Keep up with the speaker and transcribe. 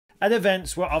At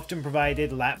events, we're often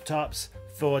provided laptops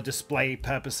for display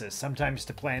purposes, sometimes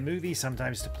to play a movie,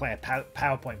 sometimes to play a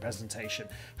PowerPoint presentation.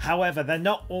 However, they're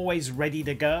not always ready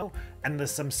to go, and there's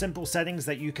some simple settings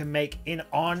that you can make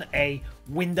on a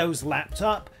Windows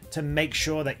laptop to make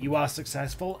sure that you are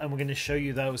successful, and we're going to show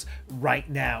you those right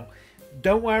now.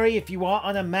 Don't worry if you are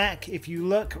on a Mac. If you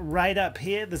look right up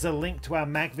here, there's a link to our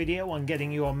Mac video on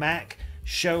getting your Mac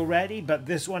show ready, but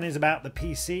this one is about the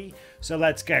PC, so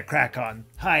let's get crack on.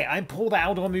 Hi, I'm Paul, the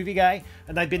Outdoor Movie Guy,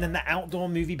 and I've been in the outdoor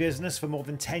movie business for more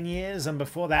than 10 years, and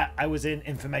before that I was in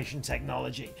information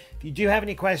technology. If you do have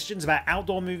any questions about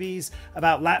outdoor movies,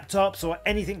 about laptops, or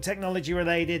anything technology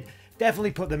related,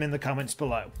 definitely put them in the comments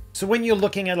below. So when you're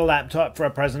looking at a laptop for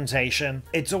a presentation,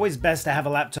 it's always best to have a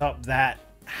laptop that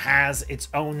has its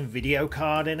own video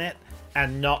card in it,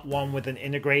 and not one with an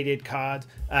integrated card.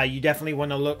 You definitely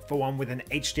want to look for one with an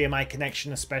HDMI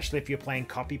connection, especially if you're playing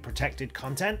copy protected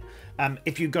content.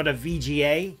 If you've got a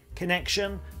VGA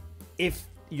connection, if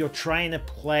you're trying to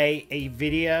play a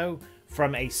video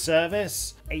from a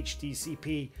service,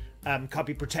 HDCP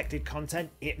copy protected content,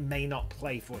 it may not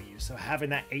play for you. So having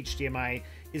that HDMI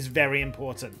is very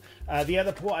important. The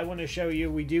other port I want to show you,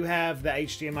 we do have the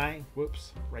HDMI,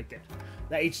 whoops, right there,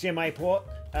 the HDMI port.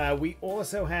 We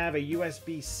also have a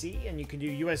USB-C, and you can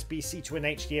do USB-C to an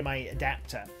HDMI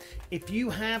adapter. If you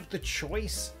have the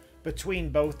choice between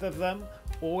both of them,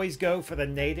 always go for the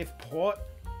native port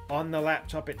on the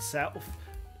laptop itself.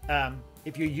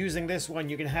 If you're using this one,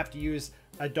 you're going to have to use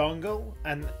a dongle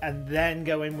and then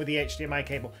go in with the HDMI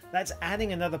cable. That's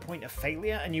adding another point of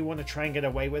failure, and you want to try and get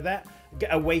away with that,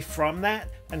 get away from that.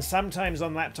 And sometimes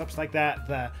on laptops like that,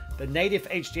 the native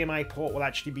HDMI port will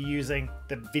actually be using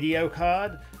the video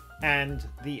card, and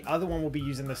the other one will be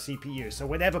using the CPU. So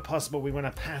whenever possible, we want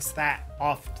to pass that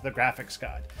off to the graphics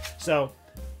card. So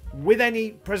with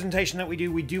any presentation that we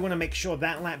do want to make sure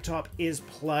that laptop is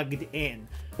plugged in.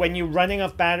 When you're running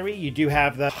off battery, you do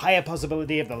have the higher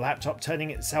possibility of the laptop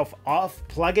turning itself off.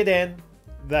 Plug it in,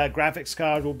 the graphics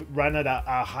card will run at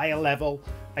a higher level,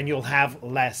 and you'll have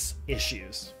less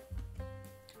issues.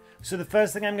 So the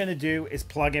first thing I'm going to do is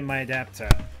plug in my adapter.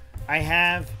 I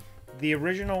have the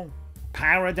original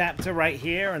power adapter right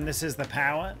here, and this is the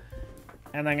power,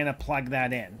 and I'm going to plug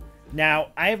that in.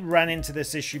 Now, I've run into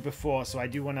this issue before, so I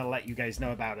do want to let you guys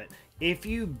know about it. If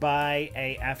you buy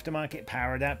a aftermarket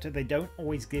power adapter, they don't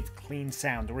always give clean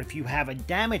sound. Or if you have a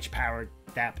damaged power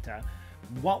adapter,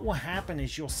 what will happen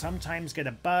is you'll sometimes get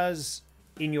a buzz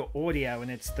in your audio, and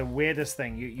it's the weirdest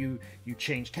thing. You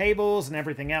change cables and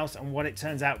everything else, and what it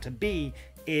turns out to be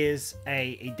is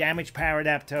a damaged power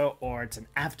adapter, or it's an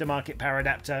aftermarket power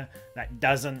adapter that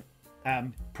doesn't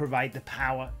provide the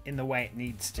power in the way it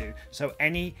needs to. So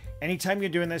anytime you're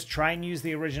doing this, try and use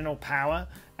the original power,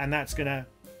 and that's gonna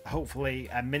hopefully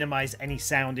minimize any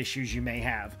sound issues you may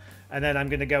have. And then I'm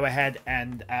going to go ahead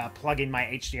and plug in my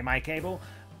HDMI cable.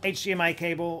 HDMI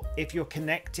cable, if you're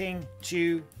connecting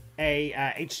to a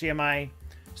HDMI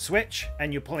switch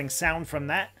and you're pulling sound from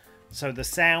that, so the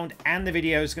sound and the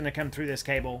video is going to come through this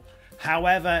cable.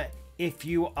 However, if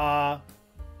you are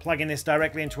plugging this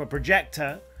directly into a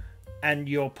projector and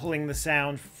you're pulling the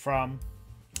sound from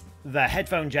the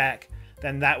headphone jack,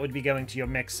 then that would be going to your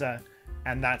mixer,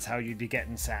 and that's how you'd be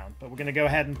getting sound. But we're going to go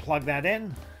ahead and plug that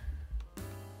in.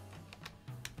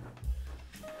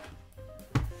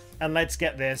 And let's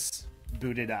get this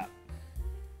booted up.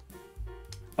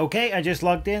 Okay, I just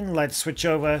logged in. Let's switch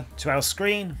over to our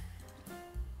screen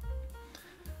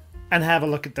and have a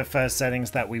look at the first settings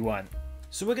that we want.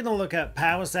 So we're going to look at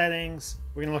power settings,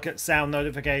 we're going to look at sound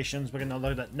notifications, we're going to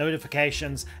look at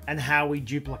notifications and how we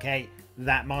duplicate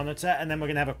that monitor, and then we're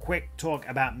going to have a quick talk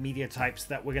about media types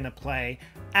that we're going to play,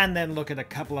 and then look at a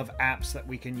couple of apps that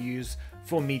we can use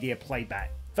for media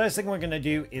playback. First thing we're going to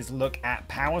do is look at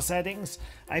power settings.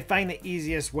 I find the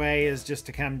easiest way is just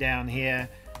to come down here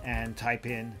and type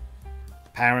in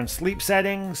power and sleep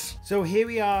settings. So here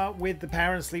we are with the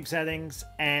power and sleep settings,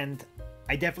 and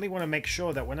I definitely want to make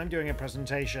sure that when I'm doing a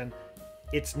presentation,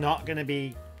 it's not going to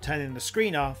be turning the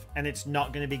screen off, and it's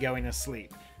not going to be going to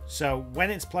sleep. So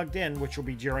when it's plugged in, which will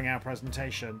be during our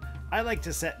presentation, I like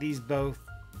to set these both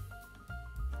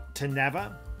to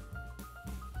never.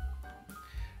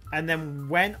 And then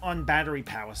when on battery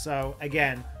power, so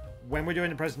again, when we're doing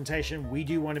the presentation, we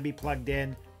do want to be plugged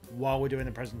in while we're doing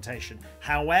the presentation.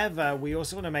 However, we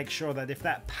also want to make sure that if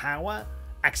that power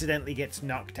accidentally gets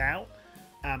knocked out,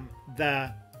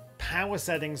 the power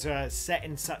settings are set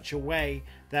in such a way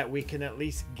that we can at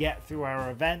least get through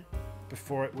our event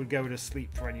before it would go to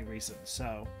sleep for any reason.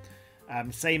 So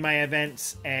say my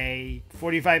event's a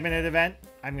 45-minute event,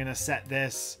 I'm going to set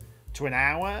this to an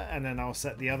hour, and then I'll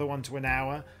set the other one to an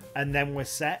hour, and then we're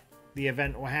set. The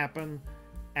event will happen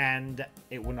and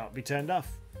it will not be turned off.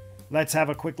 Let's have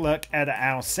a quick look at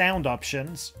our sound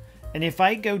options. And if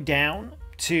I go down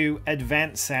to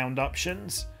advanced sound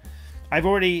options,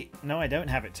 no, I don't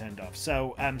have it turned off.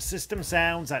 So system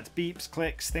sounds, that's beeps,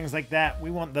 clicks, things like that.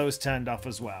 We want those turned off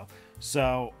as well.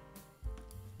 So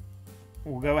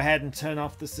we'll go ahead and turn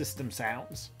off the system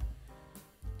sounds.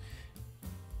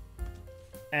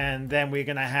 And then we're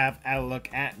going to have a look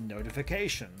at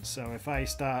notifications. So if I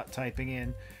start typing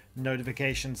in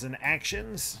notifications and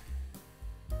actions.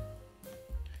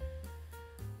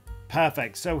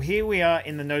 Perfect. So here we are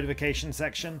in the notification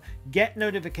section. Get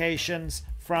notifications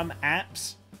from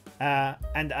apps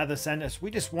and other senders. We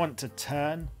just want to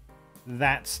turn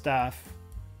that stuff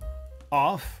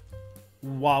off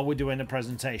while we're doing a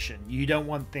presentation. You don't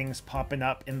want things popping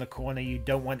up in the corner. You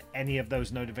don't want any of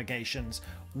those notifications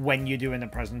when you're doing a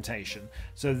presentation.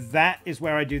 So that is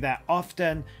where I do that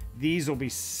often. These will be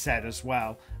set as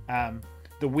well.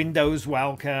 The Windows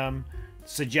welcome,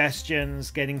 suggestions,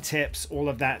 getting tips, all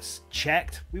of that's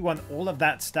checked. We want all of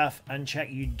that stuff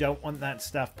unchecked. You don't want that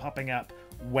stuff popping up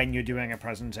when you're doing a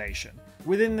presentation.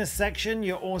 Within this section,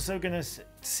 you're also going to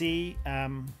see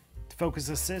Focus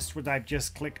Assist, which I've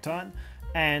just clicked on,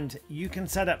 and you can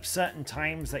set up certain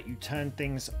times that you turn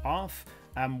things off.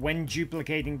 When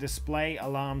duplicating display,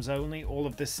 alarms only, all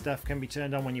of this stuff can be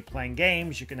turned on. When you're playing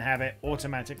games, you can have it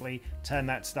automatically turn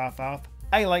that stuff off.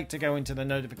 I like to go into the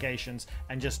notifications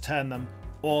and just turn them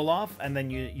all off, and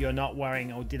then you're not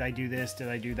worrying, oh, did I do this, did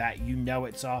I do that? You know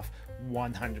it's off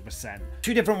 100%.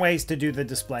 Two different ways to do the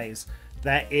displays.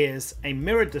 There is a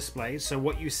mirrored display, so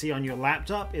what you see on your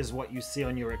laptop is what you see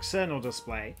on your external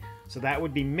display. So that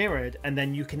would be mirrored, and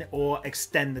then you can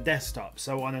extend the desktop.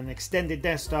 So on an extended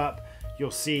desktop,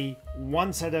 you'll see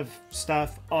one set of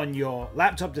stuff on your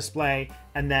laptop display,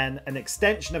 and then an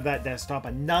extension of that desktop,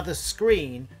 another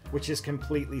screen, which is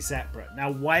completely separate.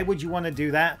 Now, why would you want to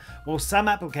do that? Well, some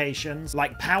applications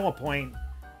like PowerPoint,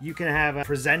 you can have a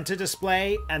presenter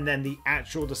display and then the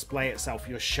actual display itself,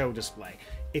 your show display.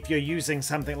 If you're using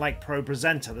something like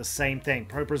ProPresenter, the same thing.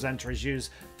 ProPresenter is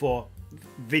used for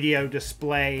video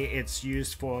display. It's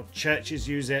used for, churches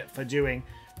use it for doing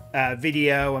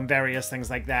video and various things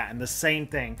like that. And the same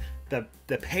thing,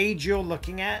 the page you're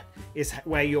looking at is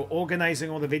where you're organizing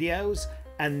all the videos,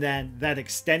 and then that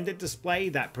extended display,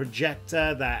 that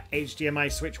projector, that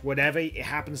HDMI switch, whatever it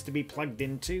happens to be plugged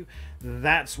into,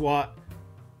 that's what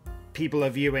people are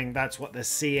viewing, that's what they're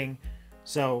seeing.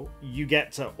 So you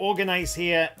get to organize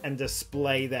here and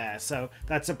display there. So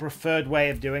that's a preferred way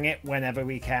of doing it whenever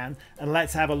we can. And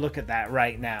let's have a look at that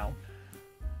right now.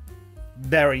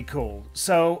 Very cool.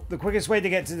 So the quickest way to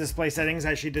get to display settings,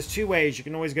 actually there's two ways. You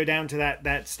can always go down to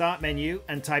that start menu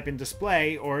and type in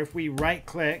display, or if we right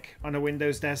click on a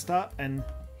Windows desktop and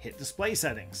hit display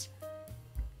settings.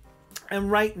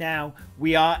 And right now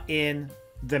we are in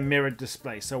the mirrored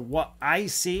display. So what I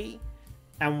see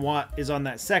and what is on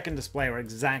that second display are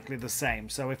exactly the same.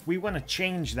 So if we want to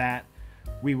change that,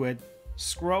 we would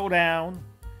scroll down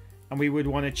and we would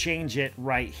want to change it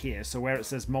right here. So where it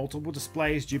says multiple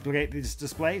displays, duplicate these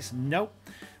displays. Nope.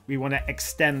 We want to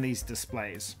extend these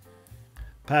displays.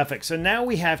 Perfect. So now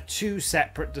we have two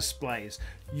separate displays.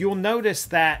 You'll notice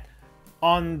that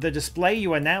on the display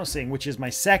you are now seeing, which is my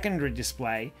secondary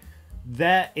display,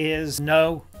 there is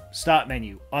no start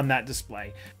menu on that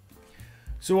display.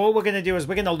 So all we're going to do is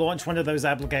we're going to launch one of those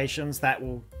applications that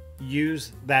will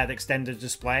use that extended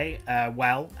display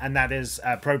and that is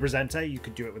ProPresenter. You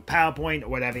could do it with PowerPoint or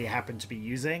whatever you happen to be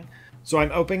using. So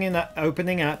I'm opening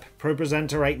up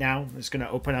ProPresenter right now. It's going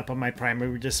to open up on my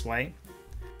primary display.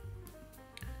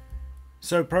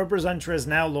 So ProPresenter is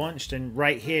now launched, and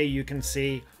right here you can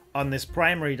see on this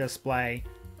primary display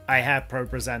I have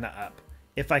ProPresenter up.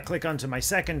 If I click onto my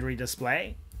secondary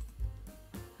display,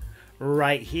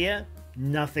 right here,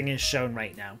 nothing is shown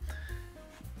right now.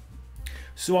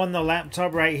 So on the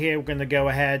laptop right here, we're going to go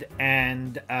ahead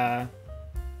and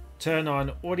turn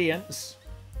on audience,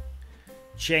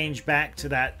 change back to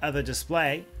that other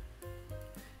display,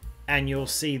 and you'll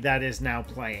see that is now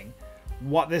playing.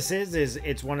 What this is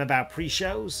it's one of our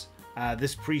pre-shows.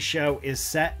 This pre-show is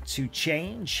set to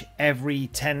change every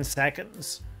 10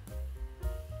 seconds.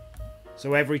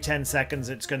 So every 10 seconds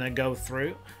it's going to go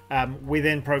through.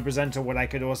 Within ProPresenter, what I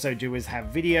could also do is have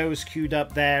videos queued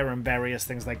up there and various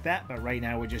things like that. But right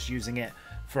now we're just using it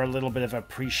for a little bit of a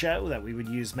pre-show that we would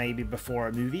use maybe before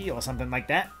a movie or something like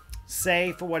that.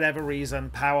 Say for whatever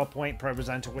reason, PowerPoint,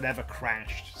 ProPresenter, whatever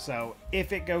crashed. So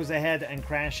if it goes ahead and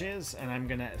crashes, and I'm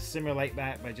going to simulate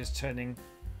that by just turning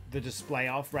the display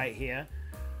off right here.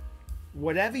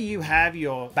 whatever you have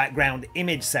your background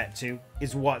image set to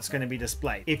is what's going to be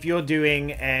displayed. If you're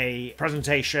doing a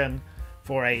presentation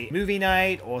for a movie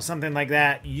night or something like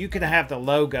that, you could have the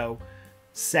logo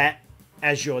set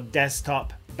as your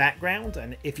desktop background.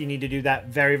 And if you need to do that,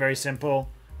 very, very simple.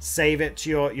 Save it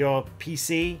to your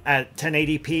PC at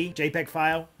 1080p JPEG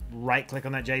file. Right click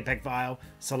on that JPEG file,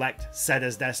 select set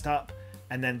as desktop,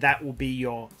 and then that will be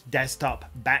your desktop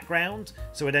background.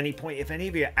 So at any point, if any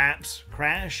of your apps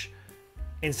crash,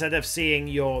 instead of seeing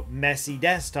your messy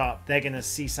desktop, they're going to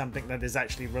see something that is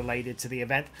actually related to the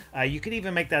event. You could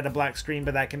even make that a black screen,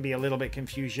 but that can be a little bit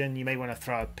confusion. You may want to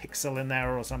throw a pixel in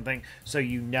there or something so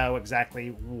you know exactly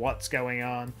what's going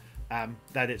on,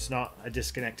 that it's not a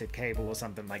disconnected cable or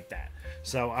something like that.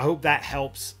 So I hope that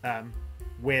helps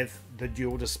with the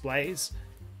dual displays.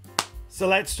 So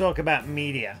let's talk about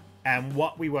media and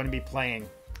what we want to be playing.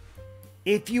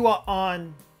 If you are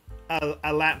on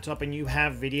a laptop and you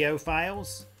have video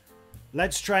files,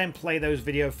 let's try and play those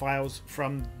video files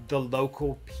from the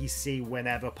local PC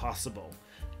whenever possible.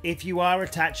 If you are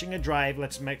attaching a drive,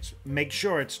 let's make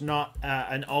sure it's not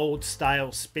an old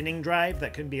style spinning drive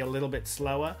that can be a little bit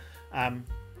slower.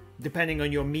 Depending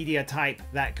on your media type,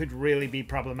 that could really be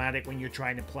problematic when you're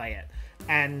trying to play it.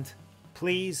 And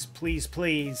please, please,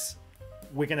 please,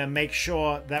 we're going to make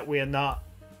sure that we are not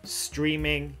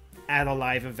streaming at a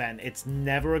live event. It's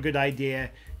never a good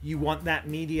idea. You want that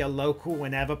media local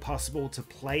whenever possible to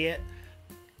play it.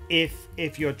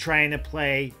 If you're trying to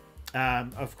play,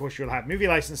 of course you'll have movie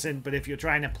licensing, but if you're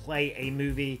trying to play a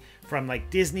movie from like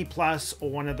Disney Plus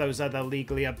or one of those other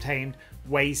legally obtained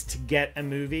ways to get a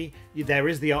movie, there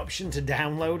is the option to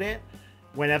download it.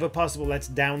 Whenever possible, let's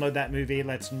download that movie.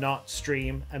 Let's not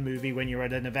stream a movie when you're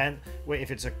at an event. If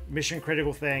it's a mission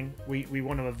critical thing, we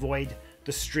want to avoid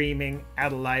the streaming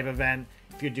at a live event.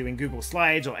 If you're doing Google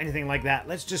Slides or anything like that,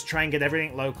 let's just try and get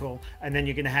everything local, and then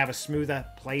you're going to have a smoother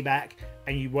playback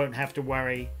and you won't have to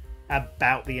worry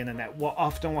about the internet. What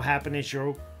often will happen is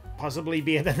you'll possibly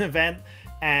be at an event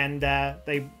and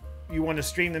you want to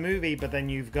stream the movie, but then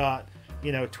you've got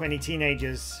 20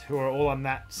 teenagers who are all on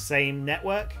that same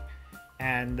network,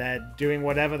 and they're doing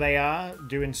whatever they are,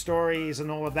 doing stories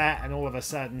and all of that, and all of a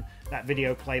sudden that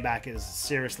video playback is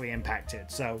seriously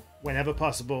impacted. So whenever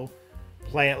possible,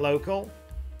 play it local,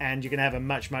 and you can have a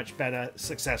much, much better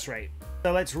success rate.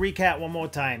 So let's recap one more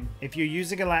time. If you're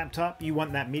using a laptop, you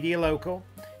want that media local.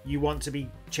 You want to be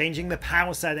changing the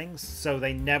power settings so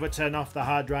they never turn off the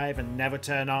hard drive and never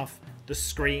turn off the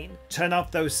screen. Turn off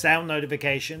those sound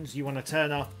notifications. You want to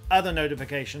turn off other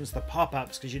notifications, the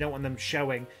pop-ups, because you don't want them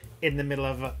showing in the middle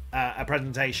of a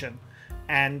presentation.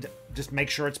 And just make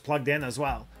sure it's plugged in as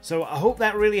well. So I hope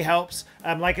that really helps.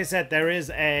 Like I said, there is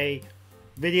a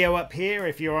video up here.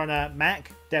 If you're on a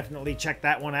Mac, definitely check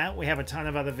that one out. We have a ton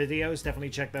of other videos.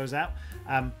 Definitely check those out.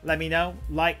 Let me know.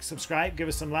 Like, subscribe, give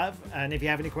us some love. And if you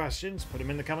have any questions, put them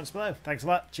in the comments below. Thanks a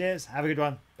lot. Cheers. Have a good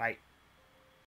one. Bye.